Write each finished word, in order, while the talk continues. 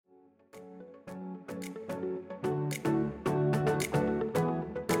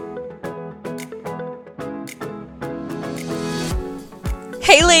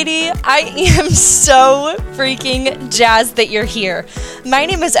Hey lady, I am so freaking jazzed that you're here. My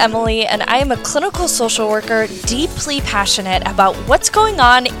name is Emily and I am a clinical social worker deeply passionate about what's going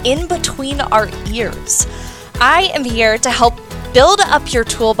on in between our ears. I am here to help build up your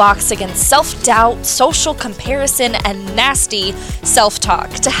toolbox against self-doubt, social comparison, and nasty self-talk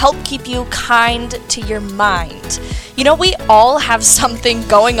to help keep you kind to your mind. You know, we all have something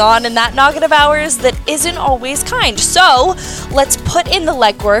going on in that noggin of ours that isn't always kind. So let's put in the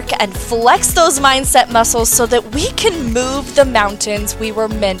legwork and flex those mindset muscles so that we can move the mountains we were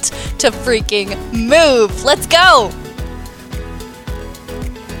meant to freaking move. Let's go!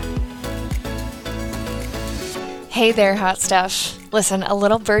 Hey there, hot stuff. Listen, a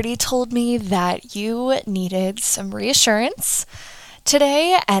little birdie told me that you needed some reassurance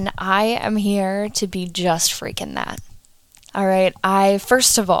today, and I am here to be just freaking that. All right, I,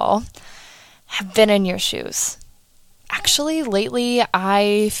 first of all, have been in your shoes. Actually, lately,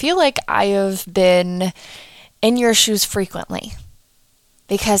 I feel like I have been in your shoes frequently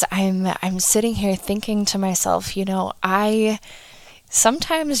because I'm sitting here thinking to myself, you know, I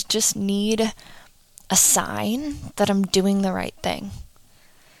sometimes just need a sign that I'm doing the right thing.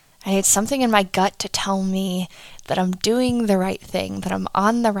 I need something in my gut to tell me that I'm doing the right thing, that I'm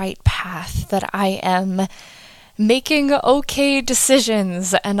on the right path, that I am making okay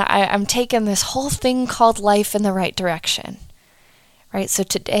decisions, and I'm taking this whole thing called life in the right direction. Right? So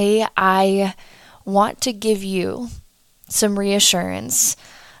today I want to give you some reassurance.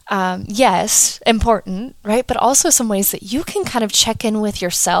 Yes, important, right? But also some ways that you can kind of check in with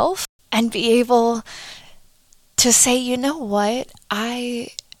yourself and be able to say, you know what, I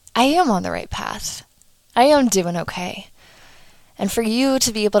am on the right path. I am doing okay. And for you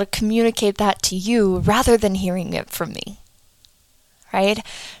to be able to communicate that to you rather than hearing it from me. Right?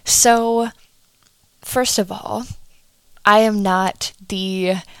 So, first of all, I am not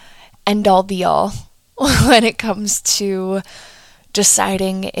the end-all be-all when it comes to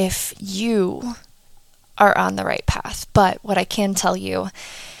deciding if you are on the right path. But what I can tell you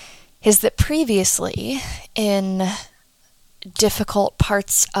is that previously, in difficult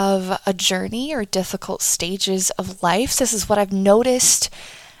parts of a journey or difficult stages of life, this is what I've noticed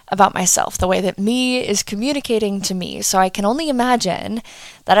about myself, the way that me is communicating to me. So I can only imagine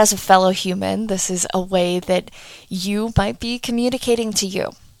that as a fellow human, this is a way that you might be communicating to you.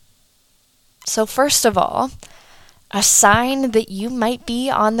 So first of all, a sign that you might be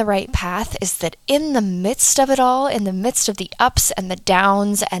on the right path is that in the midst of it all, in the midst of the ups and the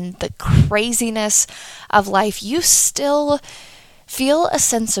downs and the craziness of life, you still feel a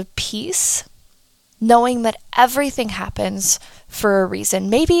sense of peace, knowing that everything happens for a reason.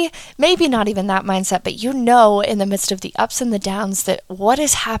 Maybe not even that mindset, but you know in the midst of the ups and the downs that what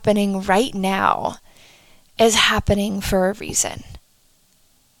is happening right now is happening for a reason.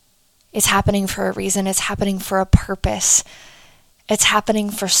 It's happening for a reason. It's happening for a purpose. It's happening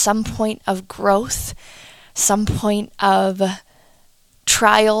for some point of growth, some point of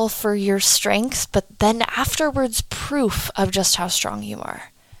trial for your strength, but then afterwards proof of just how strong you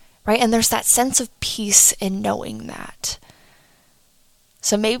are, right? And there's that sense of peace in knowing that.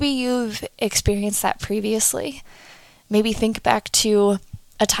 So maybe you've experienced that previously. Maybe think back to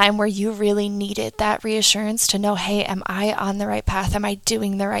a time where you really needed that reassurance to know, hey, am I on the right path? Am I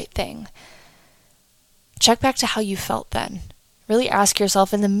doing the right thing? Check back to how you felt then. Really ask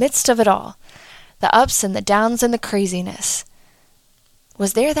yourself, in the midst of it all, the ups and the downs and the craziness,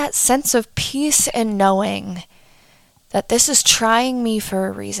 was there that sense of peace in knowing that this is trying me for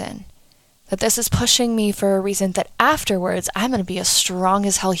a reason, that this is pushing me for a reason, that afterwards I'm going to be a strong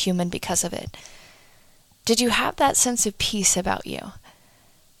as hell human because of it? Did you have that sense of peace about you?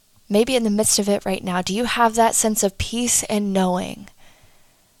 Maybe in the midst of it right now, do you have that sense of peace in knowing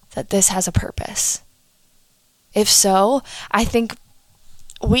that this has a purpose? If so, I think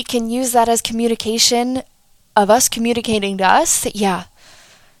we can use that as communication of us communicating to us that, yeah,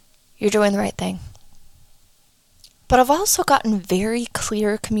 you're doing the right thing. But I've also gotten very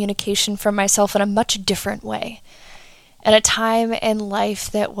clear communication from myself in a much different way. At a time in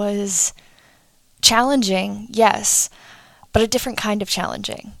life that was challenging, yes, but a different kind of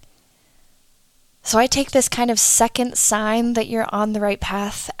challenging. So I take this kind of second sign that you're on the right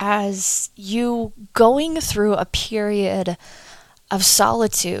path as you going through a period of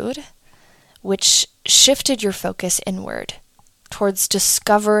solitude, which shifted your focus inward towards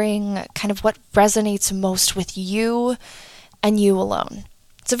discovering kind of what resonates most with you and you alone.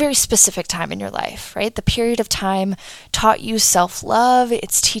 It's a very specific time in your life, right? The period of time taught you self-love.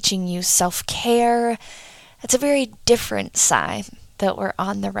 It's teaching you self-care. It's a very different sign that we're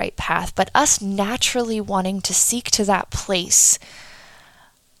on the right path, but us naturally wanting to seek to that place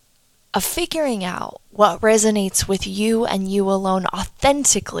of figuring out what resonates with you and you alone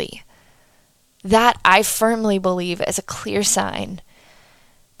authentically, that I firmly believe is a clear sign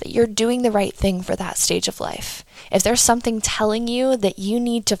that you're doing the right thing for that stage of life. If there's something telling you that you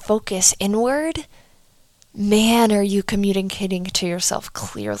need to focus inward, man, are you communicating to yourself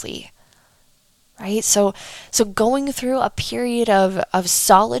clearly, right? So going through a period of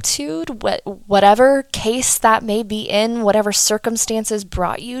solitude, whatever case that may be in, whatever circumstances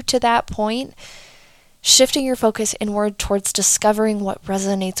brought you to that point, shifting your focus inward towards discovering what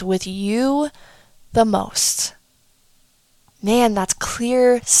resonates with you the most. Man, that's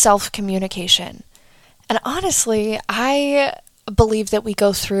clear self-communication. And honestly, I believe that we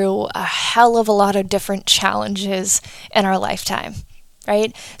go through a hell of a lot of different challenges in our lifetime,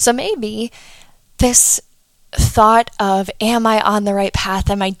 right? So maybe this thought of, am I on the right path?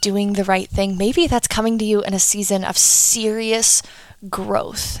 Am I doing the right thing? Maybe that's coming to you in a season of serious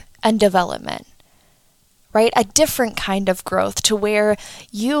growth and development, right? A different kind of growth to where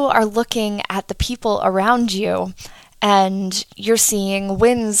you are looking at the people around you and you're seeing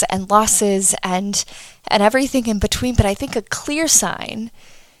wins and losses and everything in between. But I think a clear sign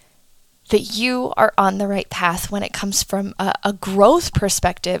that you are on the right path when it comes from a growth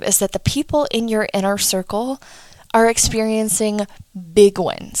perspective is that the people in your inner circle are experiencing big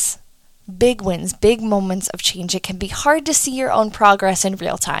wins, big moments of change. It can be hard to see your own progress in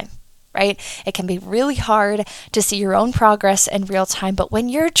real time, right? It can be really hard to see your own progress in real time. But when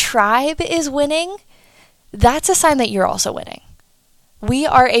your tribe is winning, that's a sign that you're also winning. We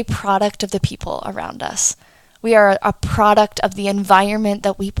are a product of the people around us. We are a product of the environment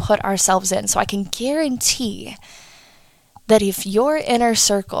that we put ourselves in. So I can guarantee that if your inner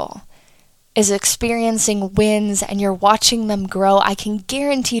circle is experiencing wins and you're watching them grow, I can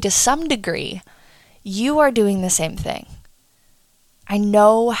guarantee to some degree you are doing the same thing. I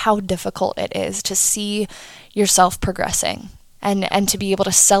know how difficult it is to see yourself progressing and to be able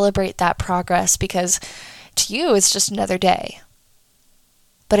to celebrate that progress, because to you it's just another day.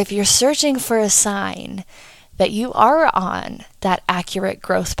 But if you're searching for a sign that you are on that accurate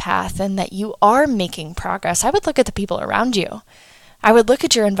growth path and that you are making progress, I would look at the people around you. I would look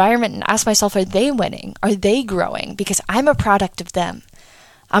at your environment and ask myself, are they winning? Are they growing? Because I'm a product of them.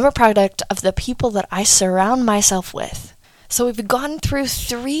 I'm a product of the people that I surround myself with. So we've gone through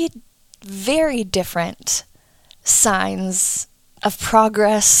 3 very different signs of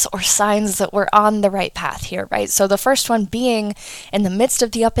progress or signs that we're on the right path here, right? So the first one being in the midst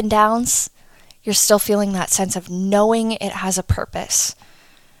of the up and downs, you're still feeling that sense of knowing it has a purpose,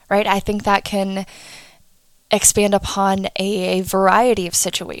 right? I think that can expand upon a variety of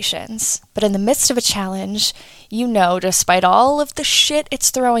situations. But in the midst of a challenge, you know, despite all of the shit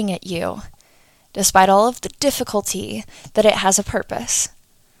it's throwing at you, despite all of the difficulty, that it has a purpose.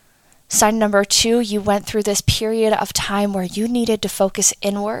 Sign number 2, you went through this period of time where you needed to focus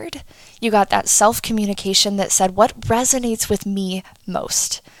inward. You got that self-communication that said, what resonates with me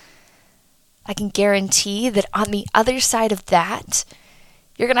most? I can guarantee that on the other side of that,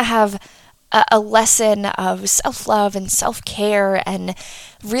 you're going to have a lesson of self-love and self-care and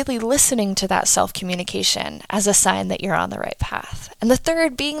really listening to that self-communication as a sign that you're on the right path. And the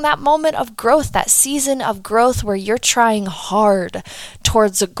third being that moment of growth, that season of growth where you're trying hard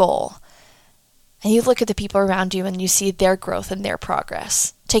towards a goal. And you look at the people around you and you see their growth and their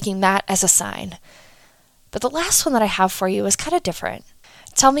progress, taking that as a sign. But the last one that I have for you is kind of different.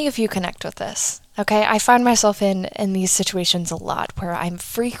 Tell me if you connect with this, okay? I find myself in these situations a lot where I'm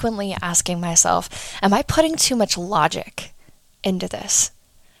frequently asking myself, am I putting too much logic into this?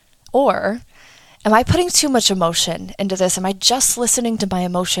 Or am I putting too much emotion into this? Am I just listening to my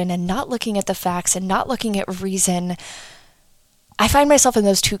emotion and not looking at the facts and not looking at reason? I find myself in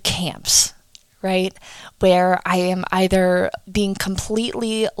those 2 camps, right? Where I am either being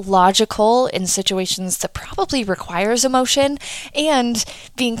completely logical in situations that probably requires emotion and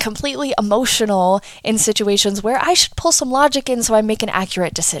being completely emotional in situations where I should pull some logic in so I make an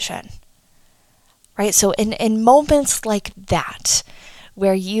accurate decision, right? So in moments like that,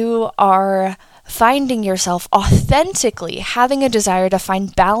 where you are finding yourself authentically having a desire to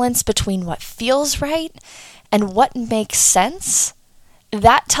find balance between what feels right and what makes sense,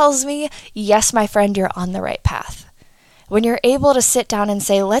 that tells me, yes, my friend, you're on the right path. When you're able to sit down and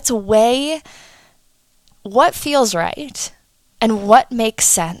say, let's weigh what feels right and what makes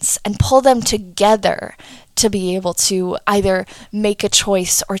sense and pull them together to be able to either make a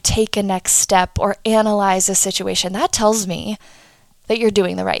choice or take a next step or analyze a situation, that tells me that you're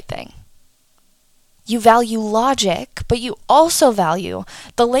doing the right thing. You value logic, but you also value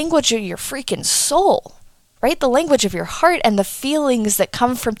the language of your freaking soul, right? The language of your heart and the feelings that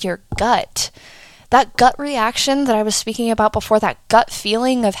come from your gut. That gut reaction that I was speaking about before, that gut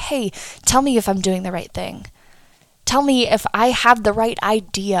feeling of, hey, tell me if I'm doing the right thing. Tell me if I have the right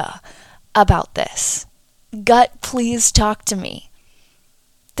idea about this. Gut, please talk to me.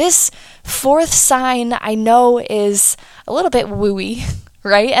 This fourth sign I know is a little bit wooey,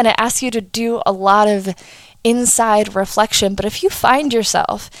 right? And it asks you to do a lot of inside reflection. But if you find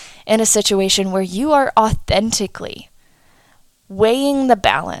yourself in a situation where you are authentically weighing the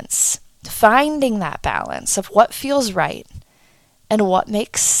balance, finding that balance of what feels right and what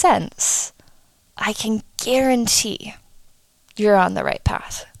makes sense, I can guarantee you're on the right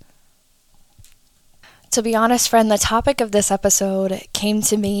path. To be honest, friend, the topic of this episode came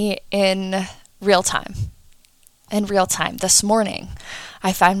to me in real time. In real time. This morning,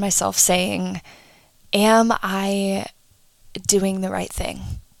 I find myself saying, am I doing the right thing?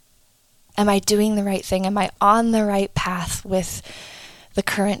 Am I doing the right thing? Am I on the right path with the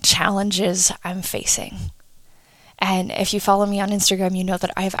current challenges I'm facing? And if you follow me on Instagram, you know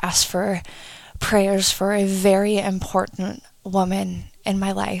that I've asked for prayers for a very important woman in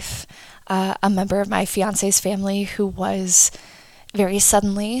my life, a member of my fiance's family who was very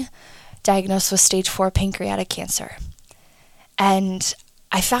suddenly diagnosed with stage 4 pancreatic cancer. And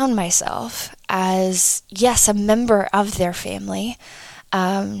I found myself as, yes, a member of their family,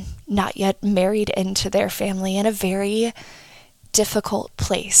 not yet married into their family, in a very difficult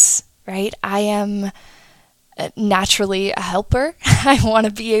place, right? I am naturally a helper. I want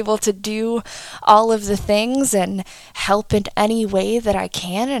to be able to do all of the things and help in any way that I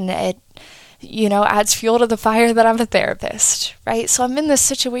can, and it, adds fuel to the fire that I'm a therapist, right? So I'm in this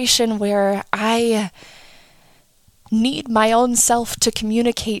situation where I need my own self to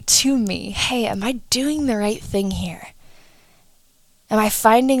communicate to me, hey, am I doing the right thing here? Am I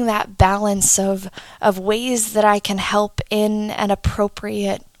finding that balance of ways that I can help in an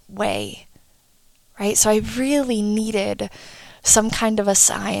appropriate way? Right? So I really needed some kind of a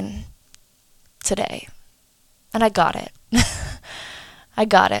sign today. And I got it. I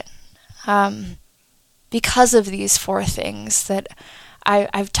got it. Because of these 4 things that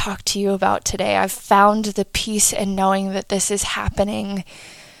I've talked to you about today, I've found the peace in knowing that this is happening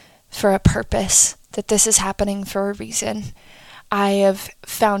for a purpose, that this is happening for a reason. I have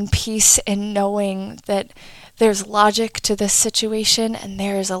found peace in knowing that there's logic to this situation and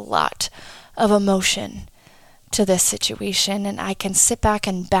there is a lot of emotion to this situation, and I can sit back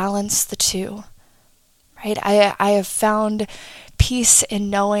and balance the two, right? I have found peace in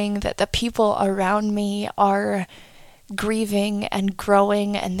knowing that the people around me are grieving and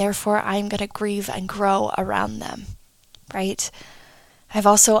growing, and therefore I'm going to grieve and grow around them, right? I've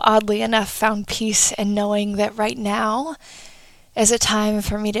also, oddly enough, found peace in knowing that right now is a time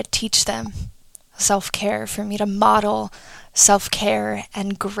for me to teach them self-care, for me to model self-care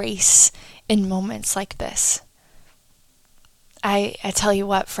and grace in moments like this. I tell you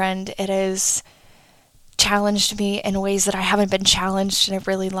what, friend, it has challenged me in ways that I haven't been challenged in a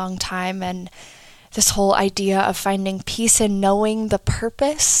really long time, and this whole idea of finding peace in knowing the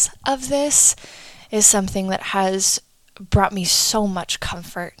purpose of this is something that has brought me so much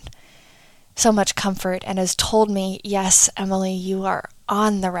comfort, and has told me, yes, Emily, you are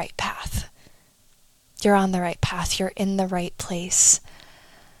on the right path. You're on the right path. You're in the right place.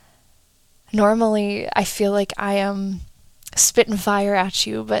 Normally, I feel like I am spitting fire at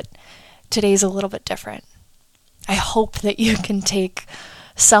you, but today's a little bit different. I hope that you can take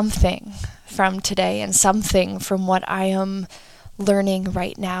something from today and something from what I am learning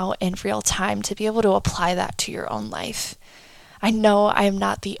right now in real time to be able to apply that to your own life. I know I am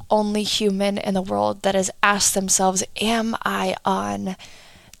not the only human in the world that has asked themselves, am I on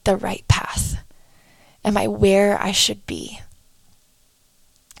the right path? Am I where I should be?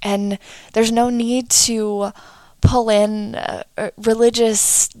 And there's no need to pull in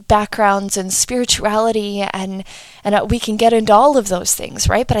religious backgrounds and spirituality, and we can get into all of those things,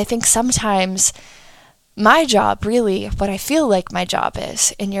 right? But I think sometimes my job, really, what I feel like my job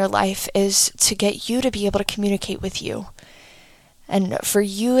is in your life, is to get you to be able to communicate with you, and for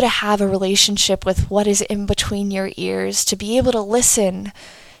you to have a relationship with what is in between your ears, to be able to listen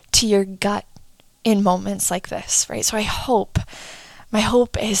to your gut in moments like this, right? So my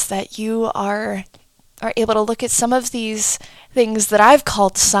hope is that you are able to look at some of these things that I've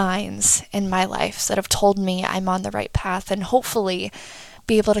called signs in my life that have told me I'm on the right path, and hopefully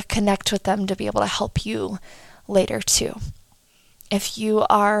be able to connect with them to be able to help you later too. If you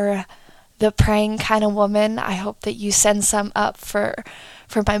are the praying kind of woman, I hope that you send some up for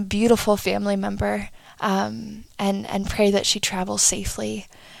my beautiful family member, and pray that she travels safely.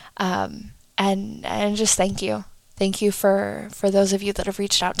 And and just thank you. Thank you for those of you that have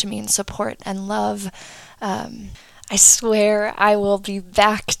reached out to me in support and love. I swear I will be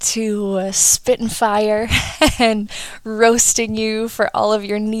back to spitting fire and roasting you for all of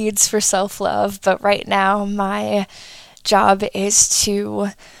your needs for self-love. But right now, my job is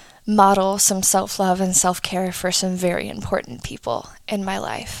to model some self-love and self-care for some very important people in my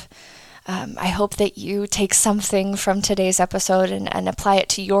life. I hope that you take something from today's episode and apply it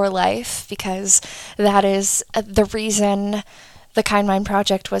to your life, because that is the reason the Kind Mind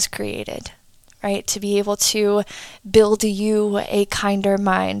Project was created. Right? To be able to build you a kinder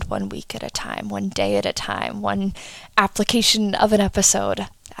mind 1 week at a time, 1 day at a time, 1 application of an episode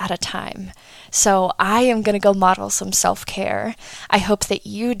at a time. So I am going to go model some self-care. I hope that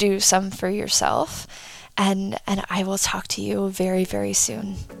you do some for yourself, and I will talk to you very, very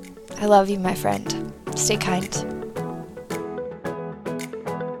soon. I love you, my friend. Stay kind.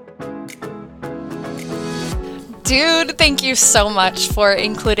 Dude, thank you so much for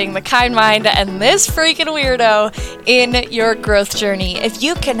including the Kind Mind and this freaking weirdo in your growth journey. If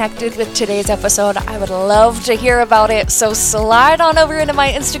you connected with today's episode, I would love to hear about it. So slide on over into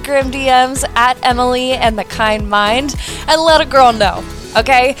my Instagram DMs at Emily and the Kind Mind and let a girl know,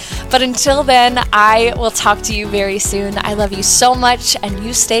 okay? But until then, I will talk to you very soon. I love you so much, and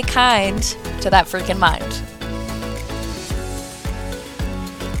you stay kind to that freaking mind.